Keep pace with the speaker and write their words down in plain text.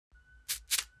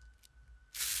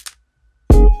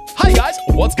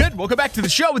What's good? Welcome back to the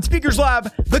show. It's Beaker's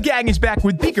Lab. The gang is back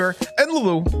with Beaker and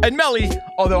Lulu and Melly.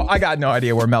 Although I got no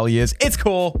idea where Melly is. It's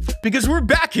cool because we're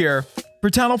back here for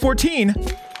Town Hall 14.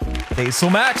 Basil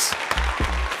Max.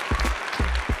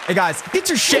 Hey guys, get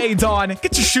your shades on.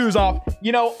 Get your shoes off.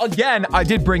 You know, again, I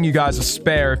did bring you guys a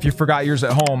spare if you forgot yours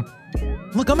at home.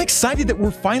 Look, I'm excited that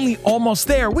we're finally almost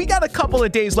there. We got a couple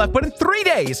of days left, but in 3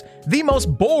 days, the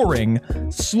most boring,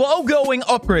 slow-going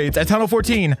upgrades at Town Hall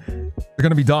 14 are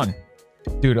gonna be done.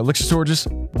 Dude, elixir storages,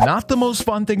 not the most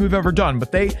fun thing we've ever done,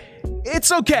 but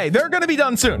it's okay. They're gonna be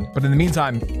done soon. But in the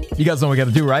meantime, you guys know what we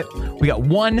gotta do, right? We got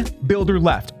one builder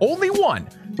left, only one.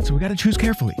 So we gotta choose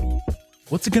carefully.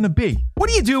 What's it gonna be? What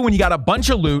do you do when you got a bunch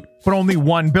of loot, but only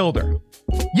one builder?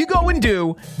 You go and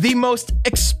do the most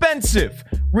expensive,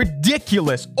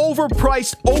 ridiculous,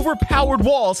 overpriced, overpowered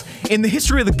walls in the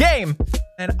history of the game.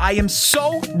 And I am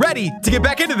so ready to get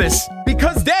back into this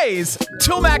because days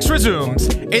till Max resumes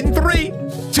in 3,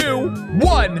 2,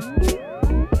 1.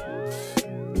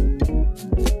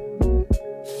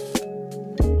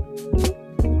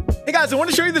 Hey guys, I want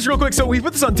to show you this real quick. So we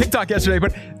put this on TikTok yesterday,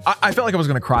 but I felt like I was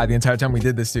going to cry the entire time we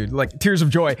did this, dude. Like tears of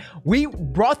joy. We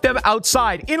brought them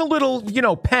outside in a little, you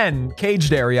know, pen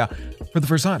caged area for the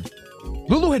first time.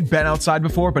 Lulu had been outside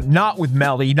before, but not with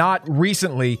Melly, not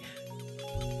recently.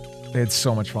 They had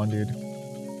so much fun, dude.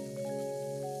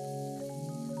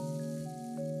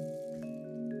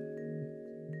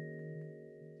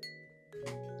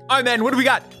 All right, man, what do we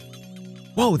got?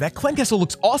 Whoa, that Clan Castle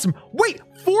looks awesome. Wait,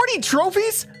 40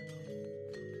 trophies?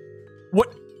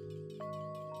 What?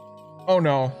 Oh,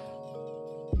 no.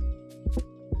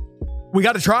 We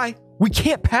got to try. We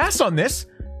can't pass on this.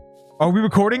 Are we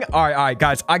recording? All right,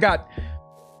 guys. I'm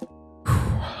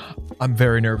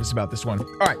very nervous about this one.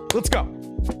 All right, let's go.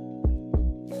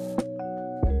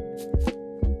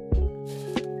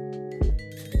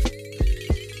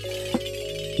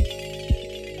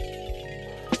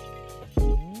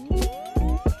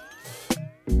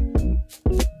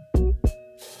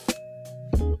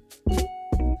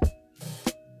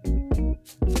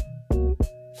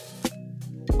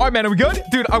 All right, man, are we good?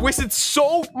 Dude, I wasted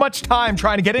so much time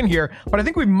trying to get in here, but I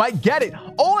think we might get it.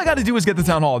 All I got to do is get the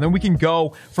town hall, and then we can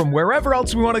go from wherever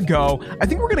else we want to go. I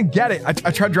think we're gonna get it. I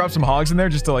tried to drop some hogs in there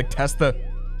just to like test the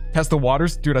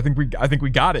waters. Dude, I think we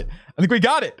got it. I think we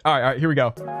got it. All right, here we go.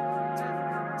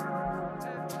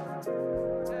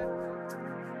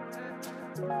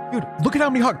 Dude, look at how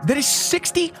many hogs. That is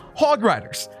 60 hog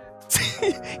riders.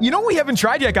 You know what we haven't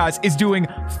tried yet, guys, is doing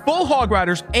full hog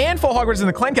riders and full hog riders in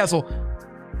the Clan Castle.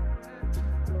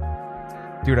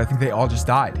 Dude, I think they all just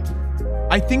died.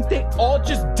 I think they all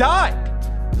just died.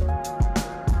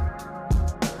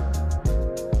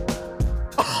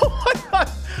 Oh my God.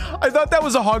 I thought that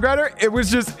was a hog rider. It was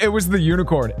the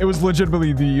unicorn. It was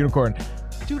legitimately the unicorn.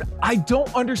 Dude, I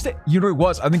don't understand. You know what it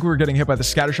was? I think we were getting hit by the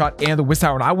scatter shot and the whiz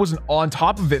tower, and I wasn't on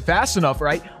top of it fast enough,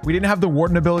 right? We didn't have the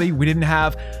warden ability. We didn't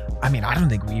have, I mean, I don't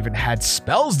think we even had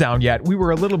spells down yet. We were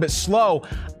a little bit slow.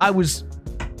 I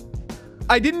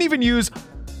didn't even use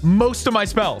most of my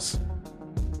spells.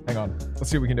 Hang on.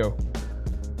 Let's see what we can do.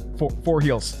 Four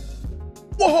heals.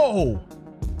 Whoa!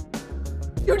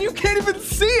 Dude, you can't even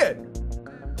see it!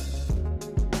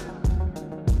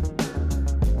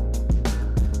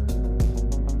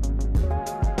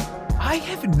 I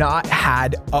have not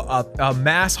had a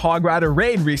mass hog rider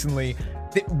raid recently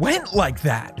that went like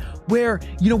that. Where,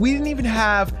 you know, we didn't even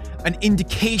have an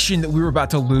indication that we were about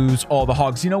to lose all the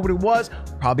hogs. You know what it was?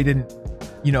 Probably didn't,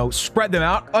 you know, spread them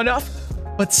out enough,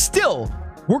 but still,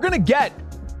 we're gonna get,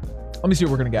 let me see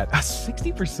what we're gonna get.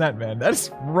 60%, man, that's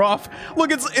rough.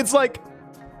 Look, it's like,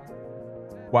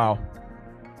 wow.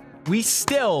 We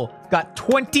still got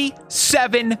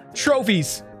 27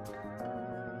 trophies.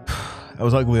 That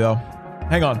was ugly though.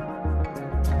 Hang on.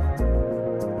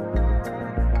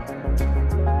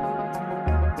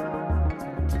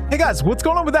 Hey guys, what's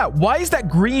going on with that? Why is that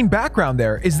green background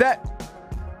there? Is that,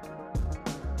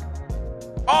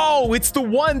 oh, it's the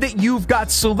one that you've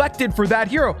got selected for that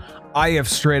hero. I have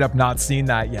straight up not seen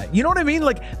that yet. You know what I mean?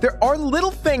 Like, there are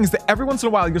little things that every once in a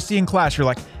while you'll see in Clash. You're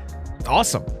like,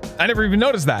 awesome. I never even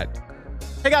noticed that.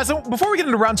 Hey guys, so before we get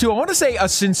into round 2, I want to say a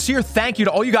sincere thank you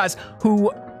to all you guys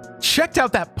who checked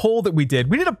out that poll that we did.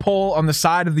 We did a poll on the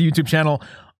side of the YouTube channel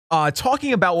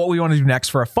talking about what we want to do next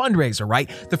for a fundraiser, right?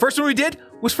 The first one we did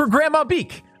was for Grandma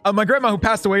Beak. My grandma who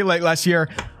passed away late last year.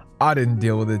 I didn't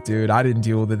deal with it, dude. I didn't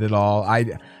deal with it at all. I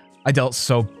dealt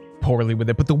so poorly with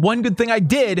it. But the one good thing I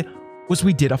did was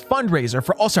we did a fundraiser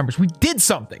for Alzheimer's. We did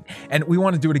something, and we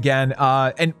want to do it again.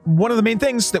 And one of the main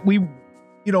things that we,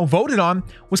 you know, voted on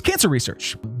was cancer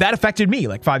research. That affected me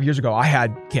like 5 years ago. I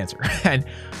had cancer, and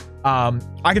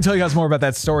I can tell you guys more about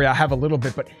that story. I have a little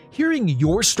bit, but hearing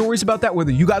your stories about that,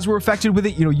 whether you guys were affected with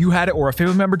it, you know, you had it or a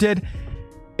family member did,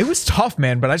 it was tough,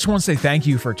 man. But I just want to say thank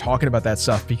you for talking about that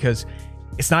stuff because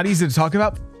it's not easy to talk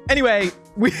about. Anyway,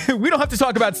 we don't have to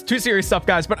talk about too serious stuff,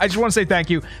 guys, but I just want to say thank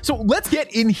you. So let's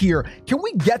get in here. Can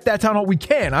we get that town hall? We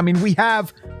can. I mean, we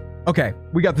have... Okay,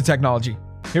 we got the technology.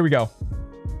 Here we go.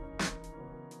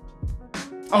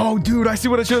 Oh, dude, I see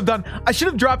what I should have done. I should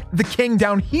have dropped the king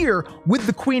down here with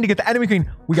the queen to get the enemy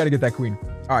queen. We got to get that queen.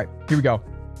 All right, here we go.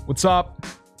 What's up?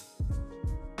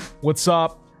 What's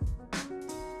up?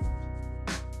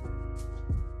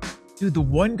 Dude, the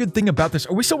one good thing about this...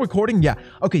 Are we still recording? Yeah.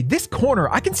 Okay, this corner,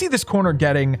 I can see this corner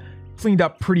getting cleaned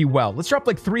up pretty well. Let's drop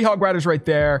like 3 hog riders right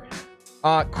there.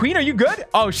 Queen, are you good?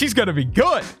 Oh, she's going to be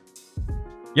good.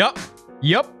 Yep.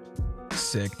 Yep.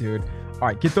 Sick, dude. All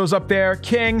right, get those up there.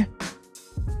 King.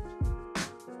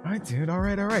 All right, dude. All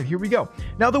right, all right. Here we go.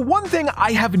 Now, the one thing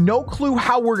I have no clue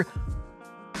how we're...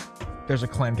 There's a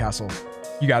clan castle.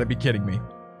 You got to be kidding me.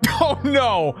 Oh,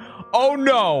 no. Oh,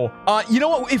 no. You know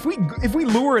what? If we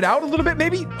lure it out a little bit,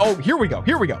 maybe... Oh, here we go.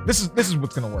 Here we go. This is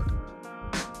what's going to work.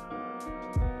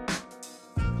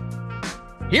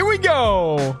 Here we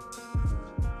go.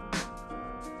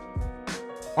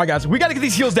 All right, guys, we got to get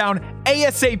these heals down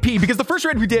ASAP because the first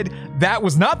raid we did, that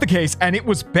was not the case, and it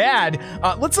was bad.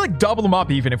 Let's, like, double them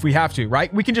up even if we have to,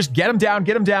 right? We can just get them down,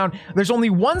 get them down. There's only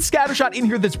one scatter shot in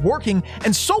here that's working,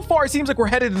 and so far, it seems like we're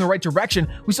headed in the right direction.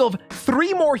 We still have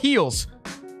 3 more heals.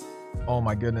 Oh,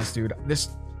 my goodness, dude. This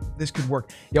could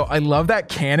work. Yo, I love that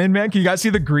cannon, man. Can you guys see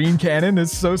the green cannon?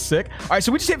 It's so sick. All right,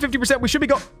 so we just hit 50%. We should be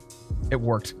going... It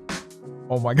worked.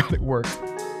 Oh, my God, it worked.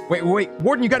 Wait.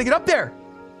 Warden, you got to get up there.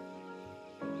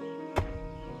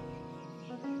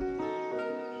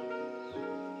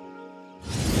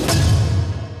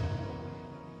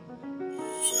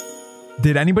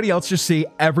 Did anybody else just see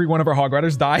every one of our hog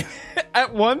riders die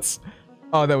at once?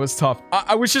 Oh, that was tough.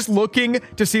 I was just looking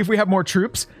to see if we have more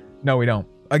troops. No, we don't.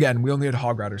 Again, we only had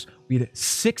hog riders. We had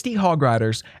 60 hog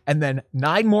riders and then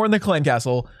 9 more in the clan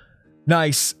castle.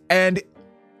 Nice. And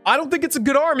I don't think it's a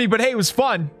good army, but hey, it was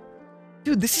fun.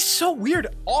 Dude, this is so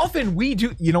weird. Often we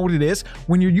do, you know what it is?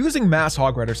 When you're using mass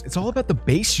hog riders, it's all about the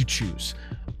base you choose,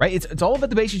 right? It's all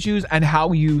about the base you choose and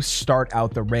how you start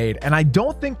out the raid. And I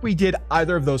don't think we did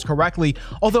either of those correctly,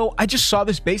 although I just saw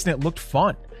this base and it looked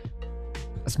fun.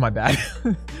 That's my bad.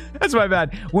 That's my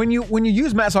bad. When you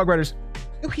use mass hog riders,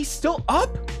 oh, he's still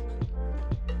up?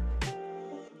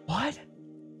 What?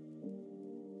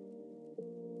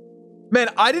 Man,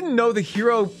 I didn't know the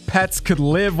hero pets could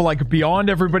live like beyond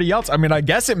everybody else. I mean, I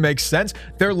guess it makes sense.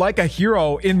 They're like a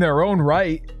hero in their own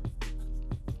right.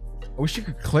 I wish you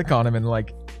could click on him and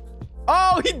like,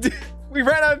 oh, he did. We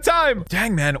ran out of time.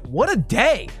 Dang, man, what a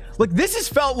day. Like, this has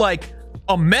felt like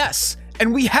a mess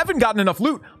and we haven't gotten enough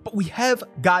loot, but we have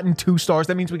gotten 2 stars.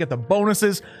 That means we get the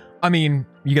bonuses. I mean,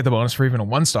 you get the bonus for even a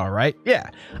 1 star, right? Yeah.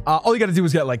 All you got to do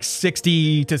is get like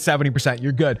 60 to 70%.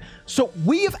 You're good. So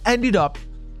we have ended up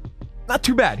not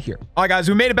too bad here. All right, guys,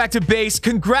 we made it back to base.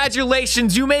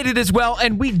 Congratulations, you made it as well.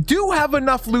 And we do have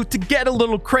enough loot to get a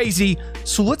little crazy.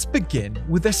 So let's begin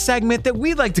with a segment that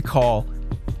we like to call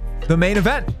the main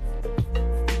event.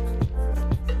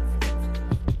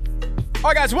 All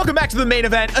right, guys, welcome back to the main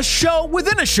event, a show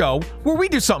within a show where we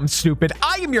do something stupid.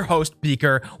 I am your host,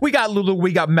 Beaker. We got Lulu,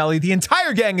 we got Melly. The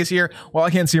entire gang is here. Well, I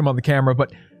can't see him on the camera,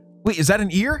 but wait, is that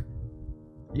an ear?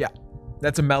 Yeah,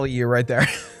 that's a Melly ear right there.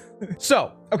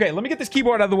 So, okay, let me get this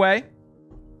keyboard out of the way.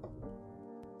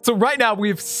 So right now we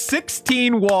have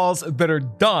 16 walls that are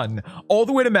done all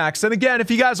the way to max. And again, if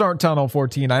you guys aren't Tunnel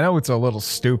 14, I know it's a little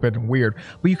stupid and weird,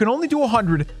 but you can only do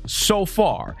 100 so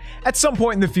far. At some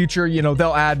point in the future, you know,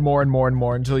 they'll add more and more and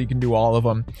more until you can do all of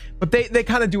them. But they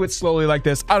kind of do it slowly like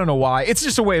this. I don't know why. It's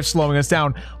just a way of slowing us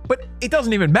down, but it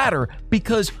doesn't even matter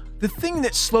because the thing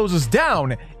that slows us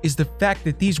down is the fact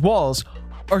that these walls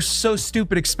are so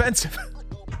stupid expensive.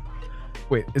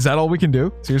 Wait, is that all we can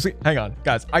do? Seriously? Hang on,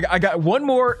 guys. I got one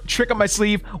more trick up my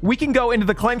sleeve. We can go into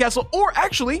the clan castle, or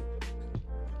actually...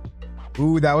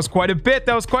 Ooh, that was quite a bit.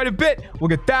 That was quite a bit. We'll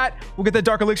get that. We'll get that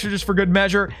dark elixir just for good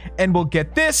measure. And we'll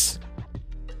get this.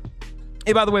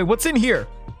 Hey, by the way, what's in here?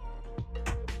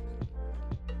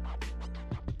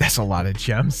 That's a lot of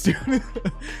gems, dude.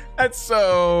 That's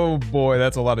so... Boy,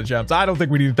 that's a lot of gems. I don't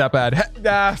think we need it that bad.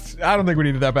 I don't think we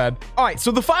need it that bad. All right,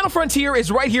 so the final frontier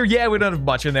is right here. Yeah, we don't have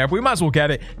much in there, but we might as well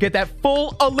get it. Get that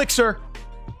full elixir.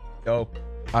 Oh,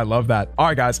 I love that. All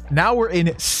right, guys. Now we're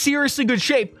in seriously good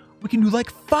shape. We can do like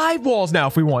 5 walls now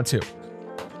if we want to.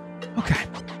 Okay.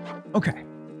 Okay.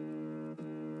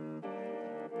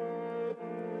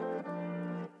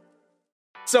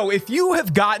 So if you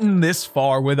have gotten this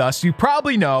far with us, you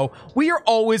probably know we are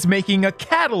always making a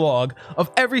catalog of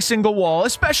every single wall,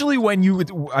 especially when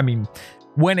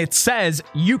when it says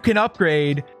you can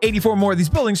upgrade 84 more of these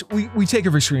buildings. We take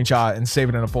every screenshot and save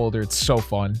it in a folder. It's so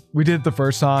fun. We did it the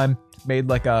first time, made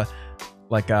like a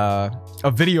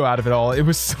video out of it all. It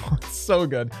was so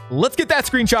good. Let's get that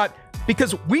screenshot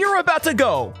because we are about to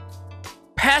go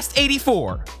past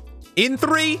 84 in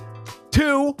 3,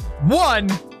 2, 1.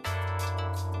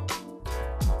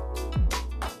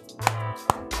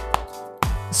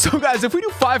 So guys, if we do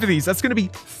 5 of these, that's going to be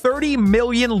 30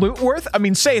 million loot worth. I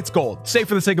mean, say it's gold. Say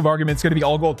for the sake of argument, it's going to be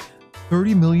all gold.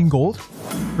 30 million gold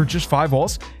for just 5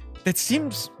 walls? That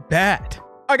seems bad.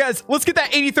 All right, guys, let's get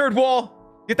that 83rd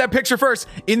wall. Get that picture first.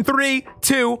 In 3,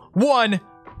 2, 1.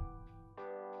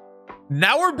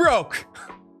 Now we're broke.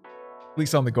 At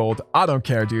least on the gold. I don't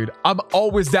care, dude. I'm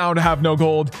always down to have no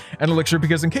gold and elixir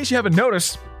because in case you haven't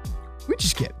noticed, we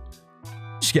just get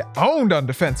owned on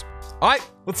defense. All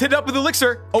right, let's hit it up with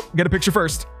elixir. Oh, get a picture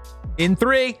first. In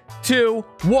 3, 2,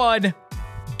 1,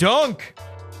 dunk.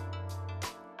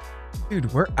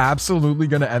 Dude, we're absolutely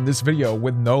gonna end this video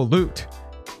with no loot.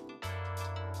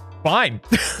 Fine.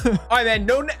 All right, man,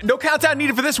 no countdown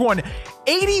needed for this one.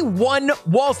 81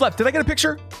 walls left. Did I get a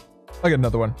picture? I got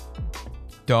another one.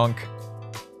 Dunk.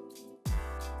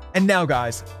 And now,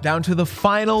 guys, down to the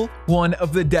final one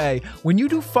of the day. When you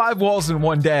do 5 walls in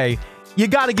one day, you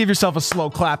got to give yourself a slow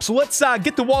clap. So let's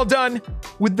get the wall done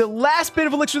with the last bit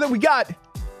of elixir that we got.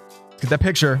 Get that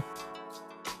picture.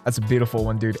 That's a beautiful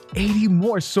one, dude. 80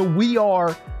 more. So we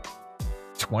are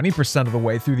 20% of the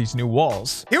way through these new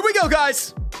walls. Here we go,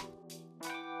 guys.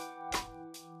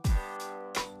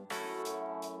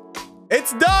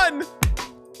 It's done.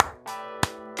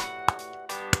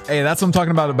 Hey, that's what I'm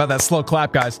talking about that slow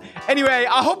clap, guys. Anyway,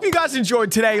 I hope you guys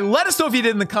enjoyed today. Let us know if you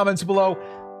did in the comments below.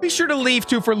 Be sure to leave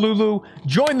 2 for Lulu.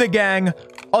 Join the gang.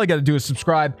 All you got to do is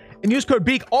subscribe and use code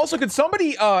BEAK. Also, could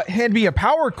somebody hand me a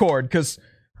power cord? Because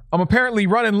I'm apparently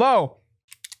running low.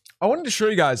 I wanted to show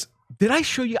you guys. Did I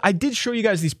show you? I did show you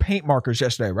guys these paint markers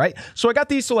yesterday, right? So I got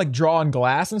these to like draw on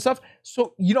glass and stuff.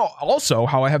 So, you know, also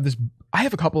how I have this. I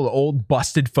have a couple of old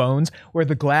busted phones where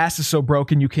the glass is so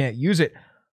broken you can't use it.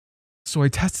 So I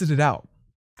tested it out.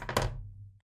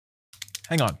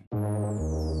 Hang on.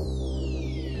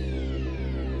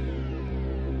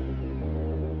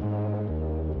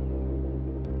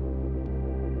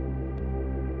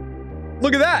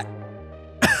 Look at that.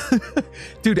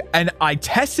 Dude, and I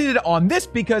tested it on this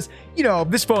because, you know,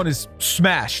 this phone is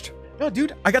smashed. No,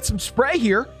 dude, I got some spray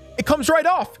here. It comes right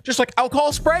off. Just like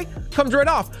alcohol spray, comes right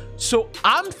off. So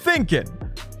I'm thinking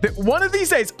that one of these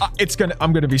days,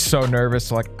 I'm gonna be so nervous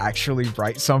to like actually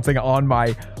write something on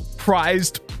my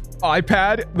prized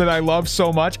iPad that I love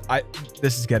so much.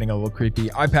 This is getting a little creepy.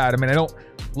 iPad, I mean, I don't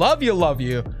love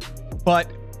you,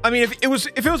 but I mean, if it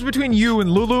was between you and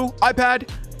Lulu iPad,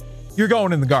 you're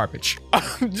going in the garbage.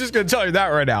 I'm just gonna tell you that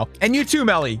right now. And you too,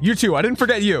 Melly. You too. I didn't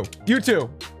forget you. You too.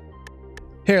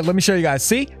 Here, let me show you guys.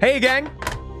 See? Hey, gang.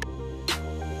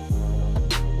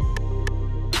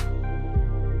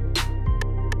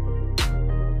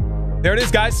 There it is,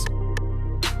 guys.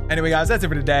 Anyway, guys, that's it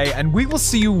for today. And we will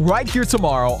see you right here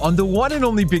tomorrow on the one and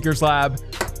only Beaker's Lab.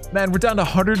 Man, we're down to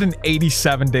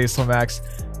 187 days till max.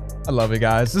 I love you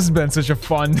guys. This has been such a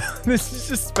fun. This has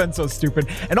just been so stupid.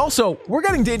 And also, we're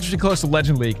getting dangerously close to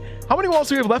Legend League. How many walls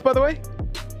do we have left, by the way?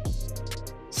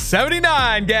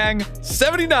 79, gang.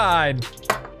 79.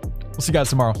 We'll see you guys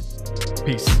tomorrow.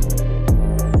 Peace.